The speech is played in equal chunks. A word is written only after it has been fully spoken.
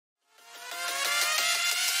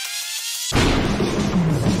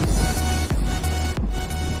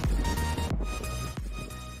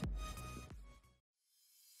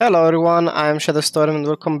Hello everyone, I am Shadowstorm and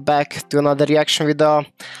welcome back to another reaction video.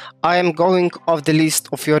 I am going off the list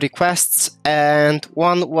of your requests, and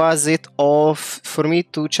one was it for me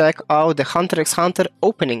to check out the Hunter x Hunter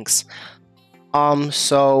openings.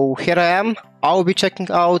 So here I am. I'll be checking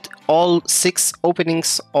out all 6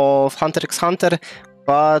 openings of Hunter x Hunter,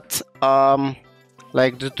 but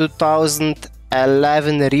like the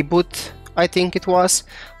 2011 reboot, I think it was.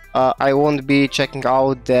 I won't be checking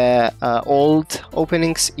out the old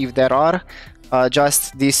openings if there are,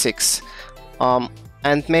 just these 6.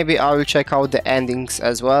 And maybe I will check out the endings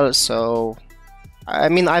as well, so I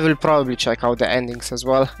mean I will probably check out the endings as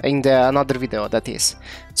well in another video, that is.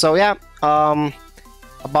 So yeah,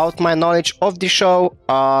 about my knowledge of the show,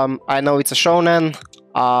 I know it's a shonen,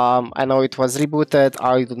 I know it was rebooted,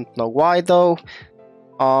 I don't know why though.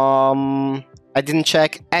 I didn't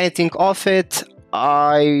check anything of it.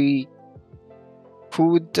 I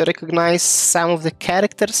could recognize some of the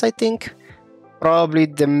characters, I think. Probably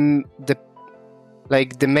the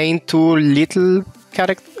main 2 little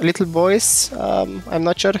boys. I'm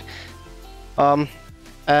not sure.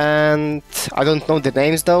 And I don't know the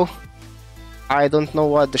names though. I don't know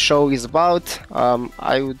what the show is about.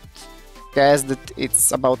 I would guess that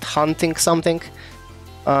it's about hunting something.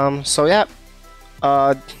 So yeah.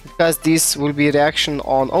 Because this will be reaction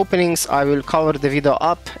on openings, I will cover the video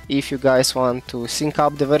up. If you guys want to sync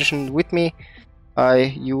up the version with me,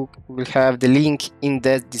 you will have the link in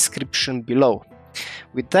the description below.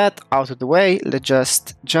 With that out of the way, let's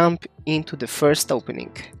just jump into the first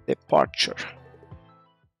opening, Departure.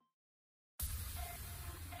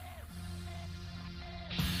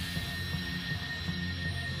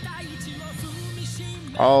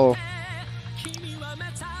 Oh,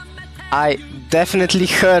 I definitely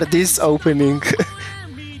heard this opening.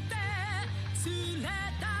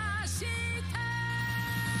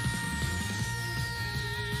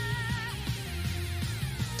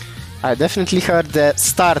 I definitely heard the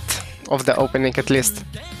start of the opening at least.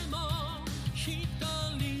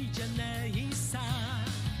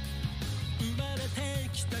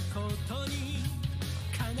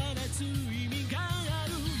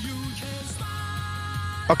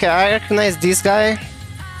 Okay, I recognize this guy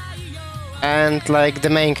and like the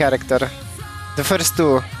main character, the first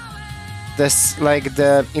 2. This like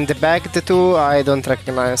in the back, the 2 I don't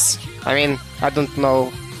recognize. I mean, I don't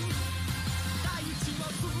know.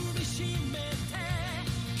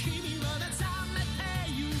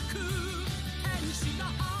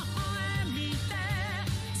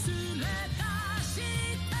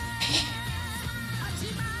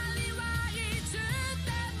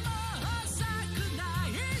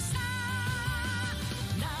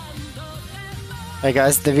 I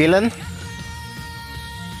guess the villain.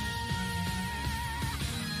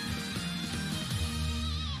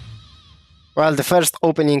 Well, the first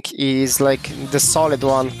opening is like the solid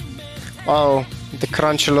one. Oh, the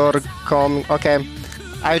Crunchyroll coming. Okay,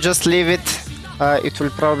 I'll just leave it. It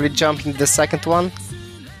will probably jump in the second one.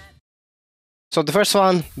 So the first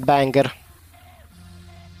one, banger.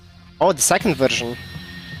 Oh, the second version.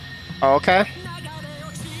 Okay.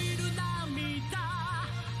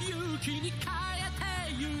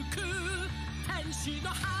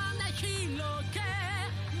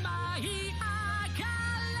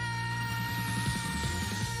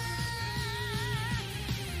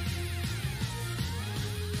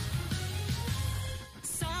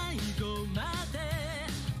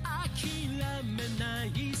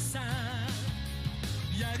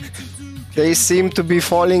 They seem to be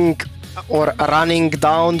falling or running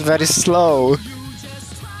down very slow.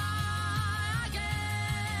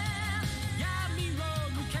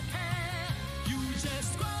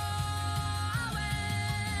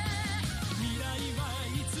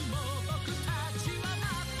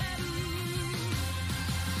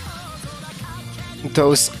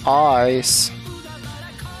 Those eyes.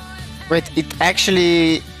 Wait, it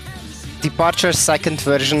actually Departure second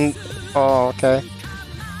version. Oh, okay.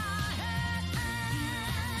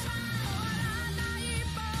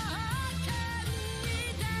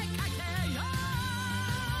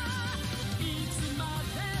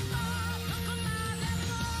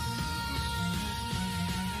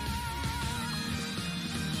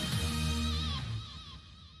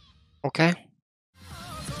 Okay.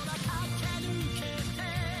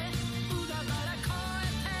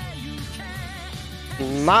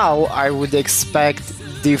 Now I would expect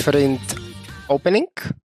different opening.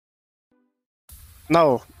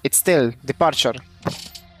 No, it's still Departure.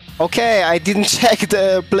 Okay, I didn't check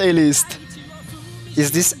the playlist.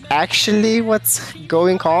 Is this actually what's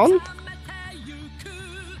going on?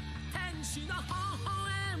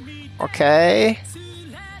 Okay.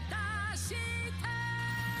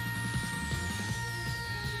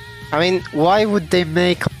 I mean, why would they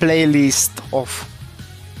make a playlist of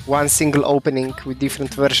one single opening with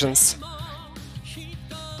different versions?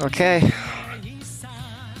 Okay.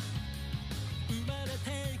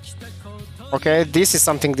 Okay, this is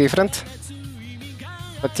something different.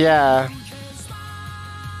 But yeah.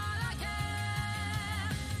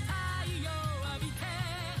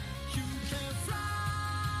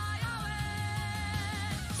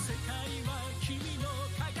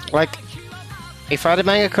 Like, if I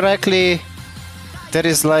remember correctly, there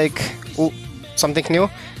is like something new.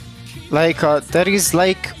 Like there is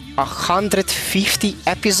like 150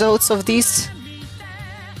 episodes of this.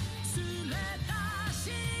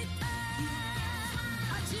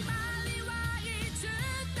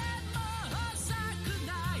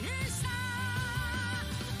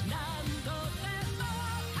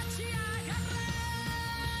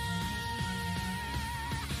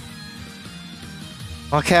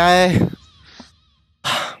 Okay.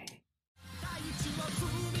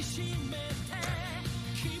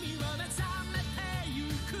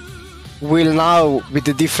 Will now with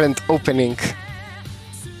a different opening.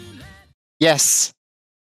 Yes.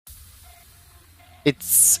 It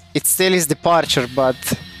still is departure, but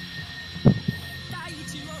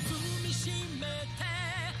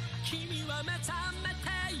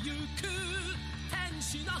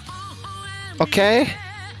okay.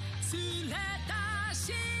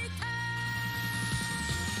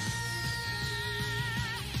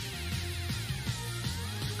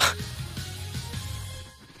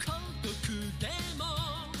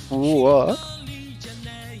 What?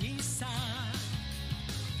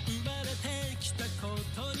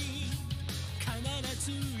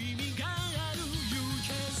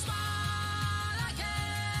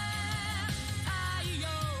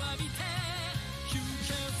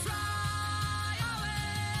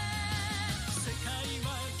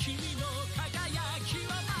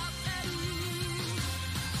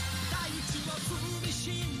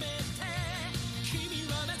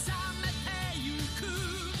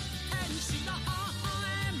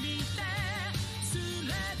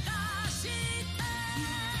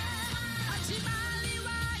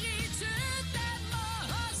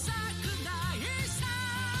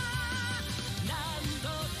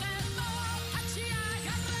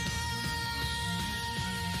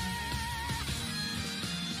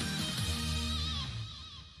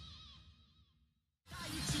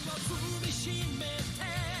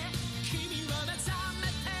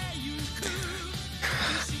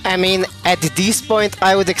 I mean, at this point,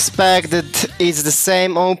 I would expect that it's the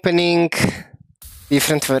same opening,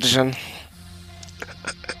 different version.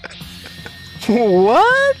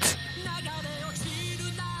 What?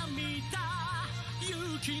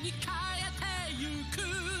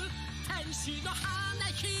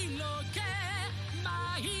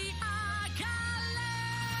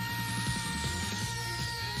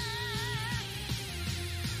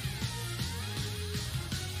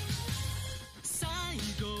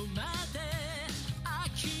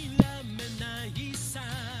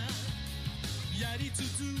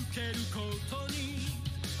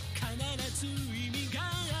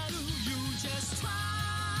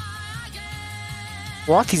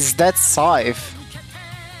 What is that scythe?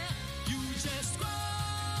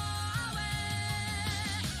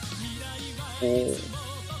 Oh.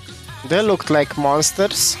 They looked like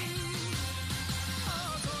monsters.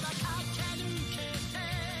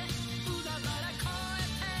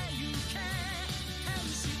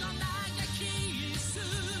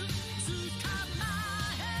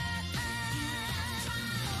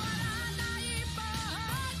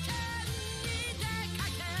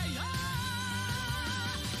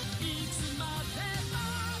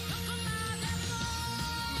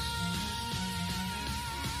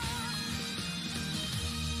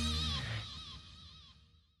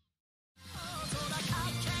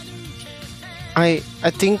 I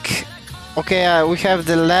think, okay, we have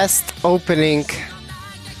the last opening.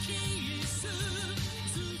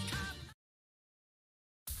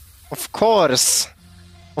 Of course,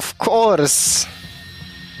 of course.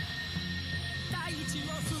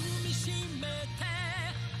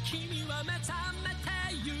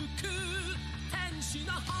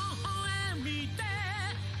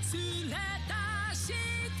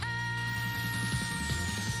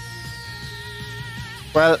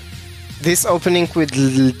 Well, this opening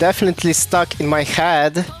will definitely stuck in my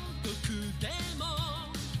head.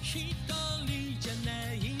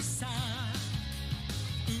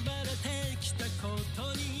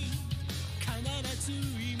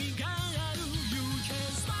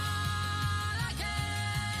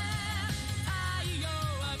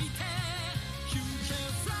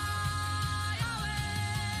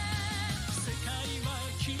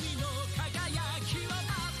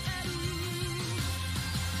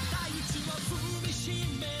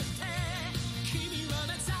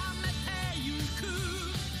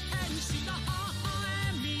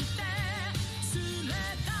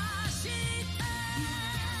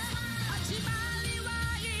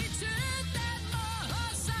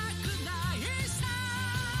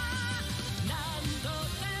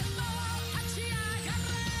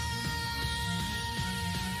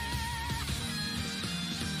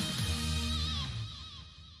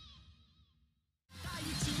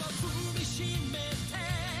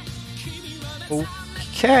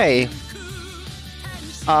 Okay.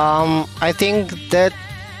 I think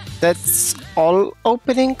that's all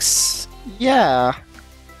openings. Yeah.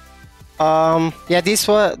 Yeah, this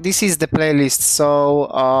is the playlist, so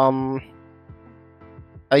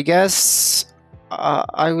I guess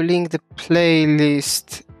I will link the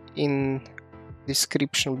playlist in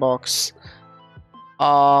description box.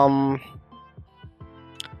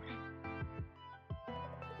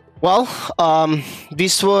 Well,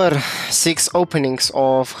 these were 6 openings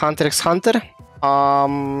of Hunter x Hunter.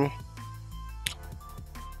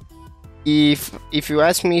 If you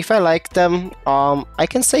ask me if I like them, I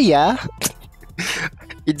can say yeah.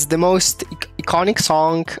 It's the most iconic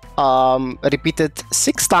song, repeated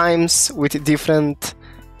 6 times with different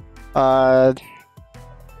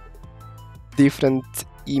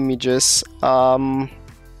images. I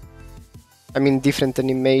mean different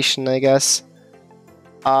animation, I guess.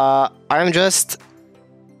 I'm just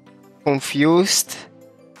confused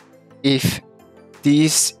if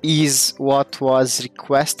this is what was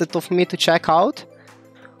requested of me to check out.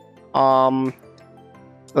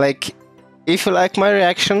 Like, if you like my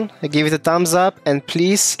reaction, give it a thumbs up, and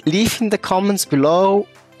please leave in the comments below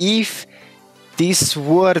if these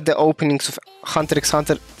were the openings of Hunter x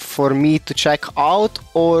Hunter for me to check out,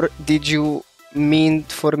 or did you mean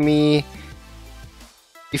for me,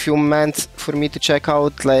 if you meant for me to check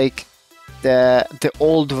out like the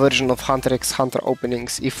old version of Hunter x Hunter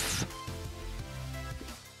openings. If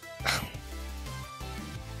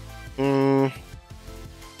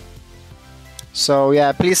so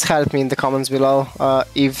yeah, please help me in the comments below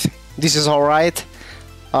if this is alright.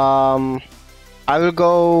 I will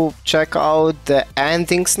go check out the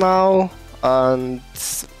endings now, and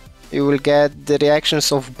you will get the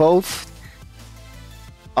reactions of both.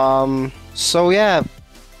 So yeah,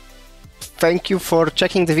 thank you for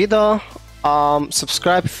checking the video.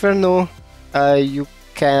 Subscribe if you're new. You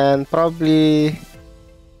can probably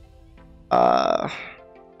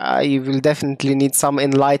I will definitely need some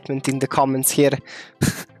enlightenment in the comments here.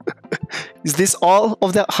 Is this all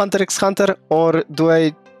of the Hunter x Hunter, or do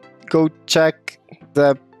I go check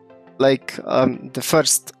the the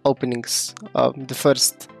first openings, the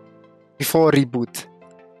first before reboot?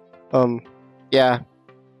 Yeah.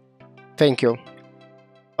 Thank you.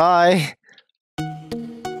 Bye.